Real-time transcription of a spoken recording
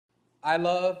I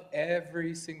love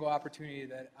every single opportunity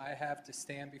that I have to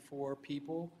stand before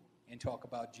people and talk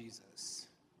about Jesus.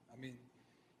 I mean,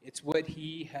 it's what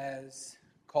he has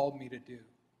called me to do.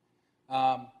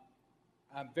 Um,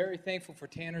 I'm very thankful for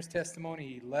Tanner's testimony.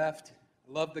 He left.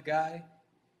 I love the guy.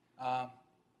 Um,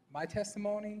 my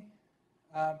testimony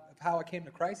of how I came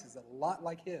to Christ is a lot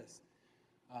like his,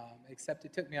 except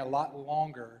it took me a lot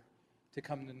longer to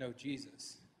come to know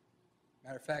Jesus.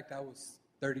 Matter of fact, I was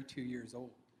 32 years old.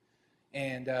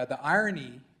 And the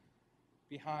irony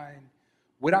behind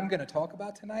what I'm going to talk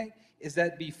about tonight is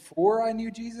that before I knew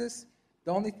Jesus,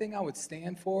 the only thing I would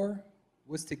stand for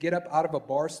was to get up out of a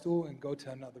bar stool and go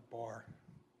to another bar.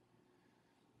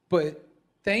 But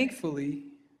thankfully,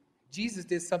 Jesus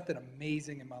did something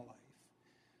amazing in my life.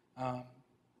 Um,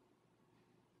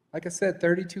 like I said,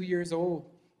 32 years old,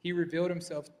 he revealed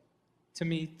himself to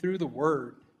me through the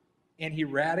Word, and he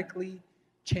radically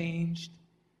changed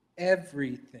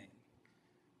everything.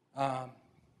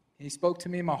 He spoke to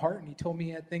me in my heart, and he told me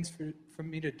he had things for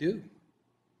me to do.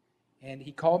 And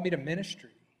he called me to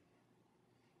ministry.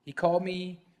 He called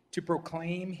me to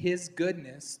proclaim his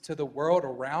goodness to the world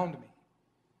around me.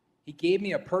 He gave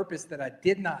me a purpose that I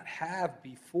did not have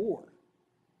before.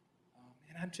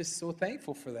 And I'm just so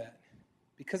thankful for that,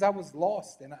 because I was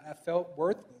lost and I felt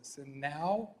worthless. And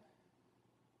now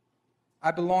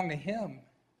I belong to him.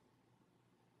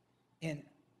 And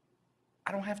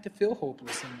I don't have to feel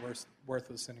hopeless and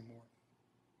worthless anymore.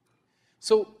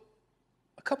 So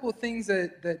a couple of things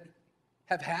that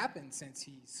have happened since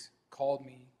he's called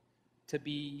me to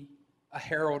be a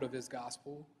herald of his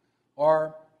gospel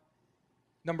are,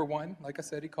 number one, like I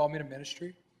said, he called me to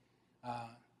ministry.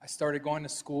 I started going to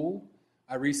school.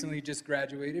 I recently just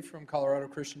graduated from Colorado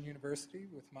Christian University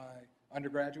with my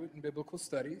undergraduate in biblical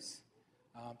studies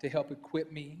to help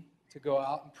equip me to go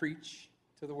out and preach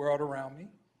to the world around me.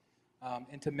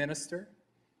 And to minister.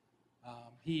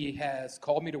 He has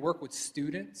called me to work with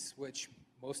students, which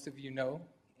most of you know,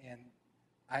 and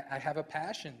I have a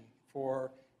passion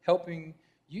for helping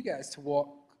you guys to walk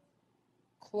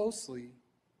closely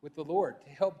with the Lord, to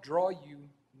help draw you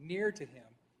near to him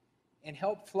and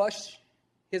help flush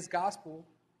his gospel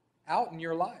out in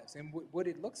your lives and what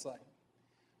it looks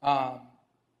like.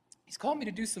 He's called me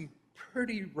to do some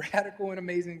pretty radical and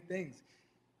amazing things.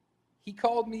 He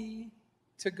called me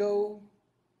to go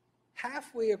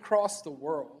halfway across the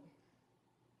world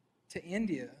to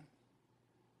India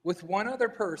with one other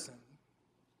person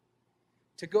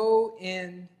to go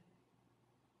and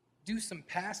do some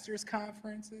pastors'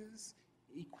 conferences,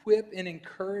 equip and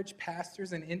encourage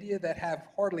pastors in India that have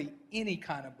hardly any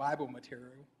kind of Bible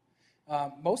material.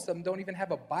 Most of them don't even have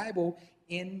a Bible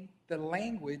in the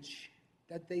language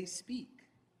that they speak.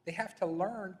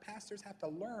 Pastors have to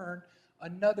learn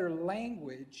another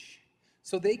language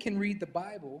so they can read the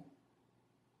Bible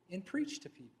and preach to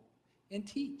people and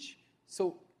teach.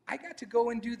 So I got to go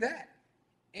and do that.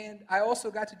 And I also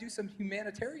got to do some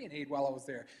humanitarian aid while I was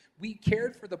there. We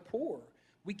cared for the poor.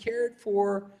 We cared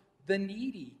for the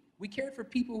needy. We cared for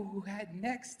people who had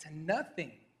next to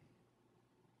nothing.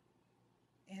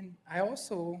 And I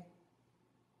also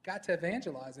got to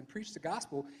evangelize and preach the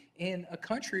gospel in a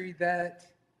country that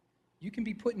you can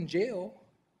be put in jail.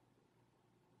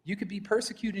 You could be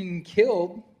persecuted and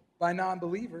killed by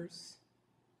non-believers.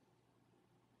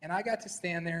 And I got to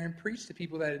stand there and preach to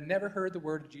people that had never heard the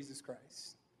word of Jesus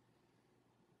Christ.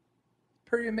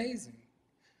 Pretty amazing.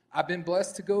 I've been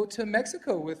blessed to go to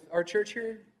Mexico with our church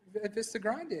here at Vista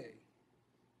Grande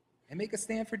and make a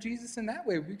stand for Jesus in that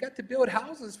way. We got to build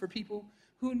houses for people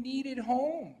who needed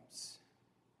homes.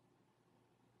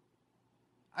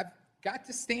 I've got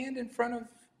to stand in front of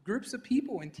groups of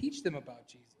people and teach them about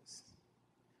Jesus.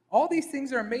 All these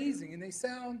things are amazing, and they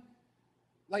sound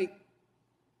like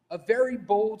a very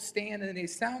bold stand, and they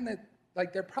sound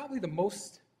like they're probably the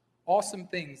most awesome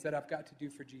things that I've got to do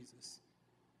for Jesus.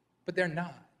 But they're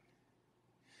not.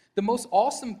 The most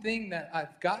awesome thing that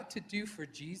I've got to do for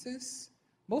Jesus,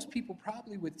 most people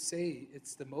probably would say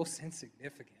it's the most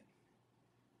insignificant.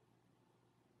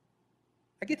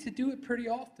 I get to do it pretty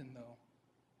often, though.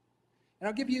 And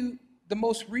I'll give you the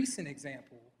most recent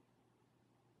example.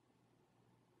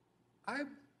 I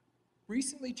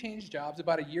recently changed jobs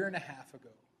about a year and a half ago,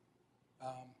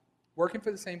 working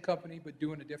for the same company but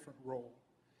doing a different role.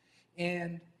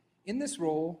 And in this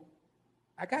role,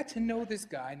 I got to know this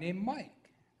guy named Mike.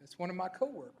 That's one of my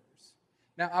coworkers.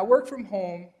 Now, I work from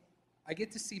home. I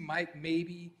get to see Mike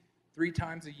maybe 3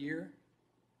 times a year,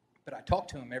 but I talk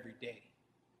to him every day.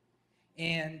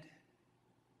 And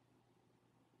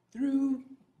through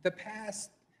the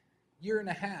past year and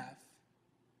a half,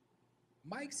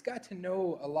 Mike's got to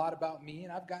know a lot about me,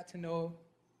 and I've got to know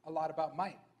a lot about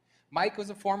Mike. Mike was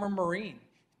a former Marine,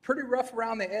 pretty rough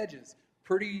around the edges,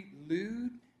 pretty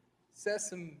lewd, says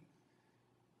some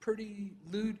pretty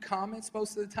lewd comments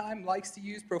most of the time, likes to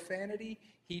use profanity.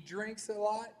 He drinks a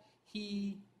lot.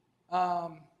 He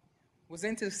was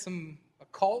into some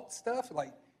occult stuff,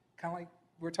 like kind of like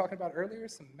we were talking about earlier,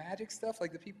 some magic stuff,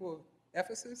 like the people of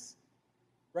Ephesus,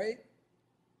 right?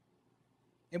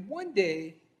 And one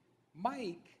day,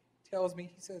 Mike tells me,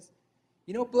 he says,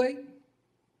 you know, Blake,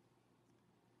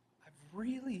 I've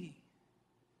really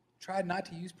tried not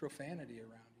to use profanity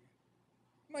around you.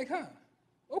 I'm like, huh,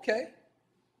 okay.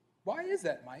 Why is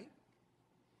that, Mike?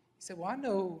 He said,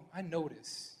 well, I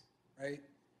notice, right?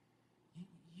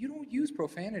 You don't use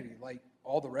profanity like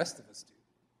all the rest of us do.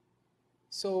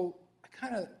 So I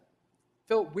kind of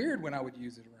felt weird when I would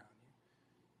use it around you.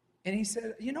 And he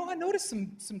said, you know, I noticed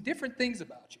some different things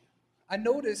about you. I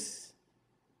noticed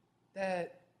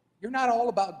that you're not all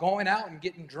about going out and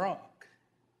getting drunk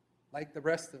like the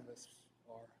rest of us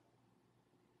are.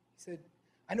 He said,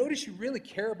 I notice you really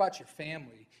care about your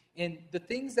family, and the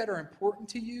things that are important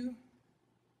to you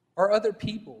are other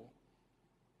people.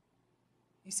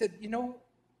 He said, you know,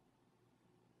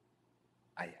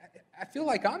 I feel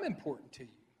like I'm important to you.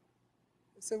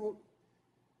 I said, well,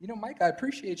 you know, Mike, I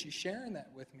appreciate you sharing that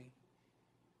with me.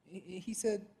 He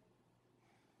said,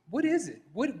 what is it?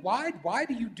 Why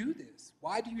do you do this?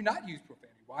 Why do you not use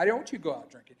profanity? Why don't you go out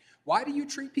drinking? Why do you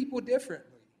treat people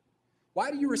differently?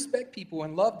 Why do you respect people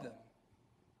and love them?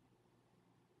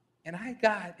 And I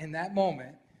got, in that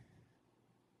moment,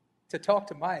 to talk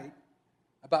to Mike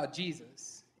about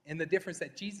Jesus and the difference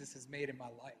that Jesus has made in my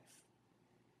life.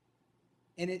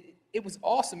 And it was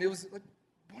awesome. It was like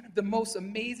one of the most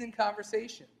amazing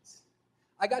conversations.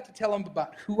 I got to tell him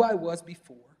about who I was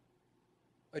before: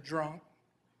 a drunk,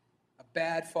 a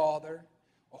bad father,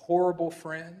 a horrible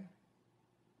friend.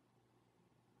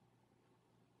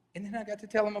 And then I got to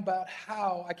tell him about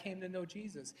how I came to know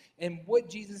Jesus and what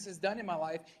Jesus has done in my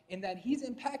life, and that he's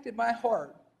impacted my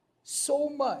heart so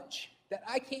much that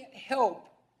I can't help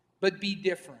but be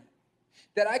different,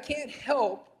 that I can't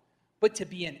help but to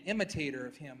be an imitator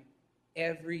of him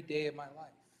every day of my life.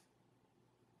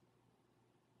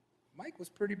 Mike was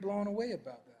pretty blown away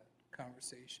about that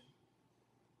conversation.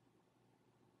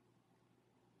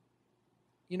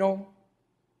 You know,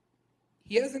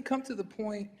 he hasn't come to the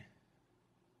point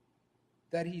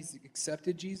that he's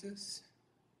accepted Jesus,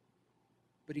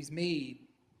 but he's made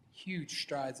huge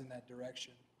strides in that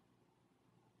direction.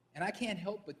 And I can't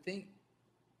help but think,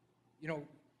 you know,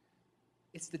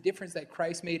 it's the difference that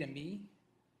Christ made in me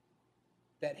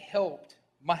that helped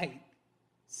Mike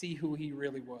see who he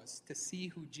really was, to see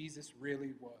who Jesus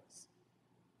really was.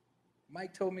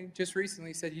 Mike told me just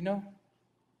recently, he said, you know,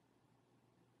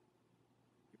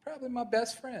 you're probably my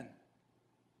best friend.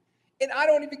 And I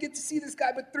don't even get to see this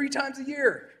guy but 3 times a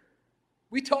year.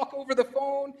 We talk over the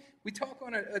phone. We talk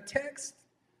on a text,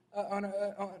 on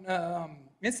a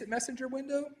instant messenger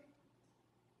window.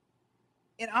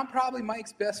 And I'm probably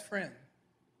Mike's best friend.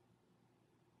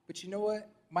 But you know what?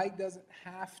 Mike doesn't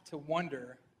have to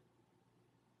wonder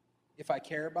if I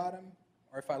care about him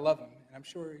or if I love him. And I'm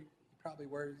sure he probably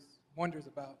wonders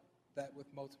about that with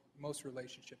most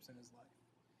relationships in his life.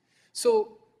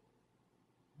 So,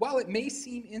 while it may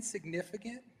seem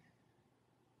insignificant,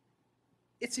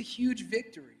 it's a huge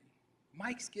victory.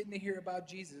 Mike's getting to hear about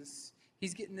Jesus.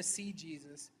 He's getting to see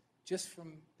Jesus just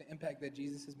from the impact that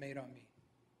Jesus has made on me.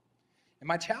 And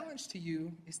my challenge to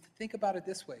you is to think about it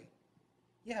this way.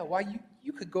 Yeah, why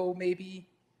you could go maybe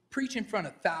preach in front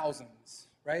of thousands,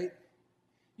 right?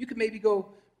 You could maybe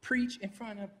go preach in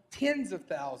front of tens of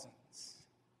thousands.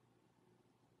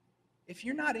 If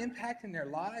you're not impacting their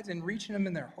lives and reaching them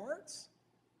in their hearts,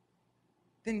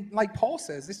 then, like Paul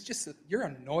says, it's just you're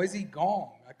a noisy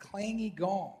gong, a clangy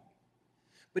gong.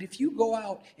 But if you go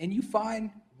out and you find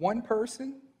one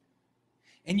person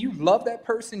and you love that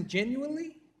person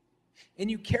genuinely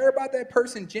and you care about that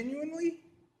person genuinely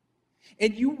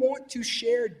and you want to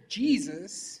share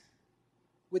Jesus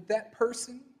with that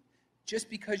person just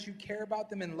because you care about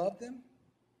them and love them,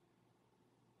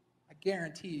 I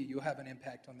guarantee you'll have an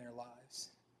impact on their lives.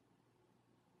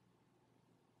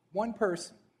 One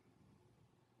person.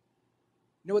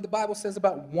 You know what the Bible says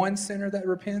about one sinner that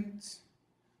repents?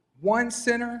 One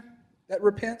sinner that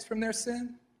repents from their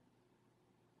sin?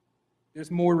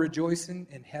 There's more rejoicing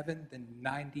in heaven than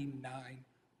 99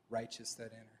 righteous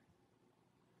that enter.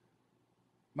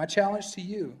 My challenge to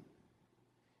you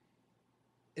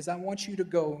is I want you to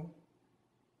go,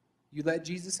 you let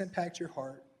Jesus impact your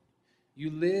heart,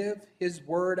 you live his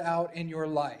word out in your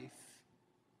life,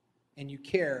 and you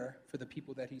care for the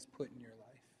people that he's put in your life.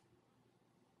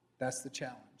 That's the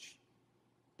challenge.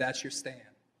 That's your stand.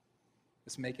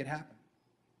 Let's make it happen.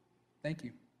 Thank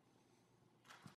you.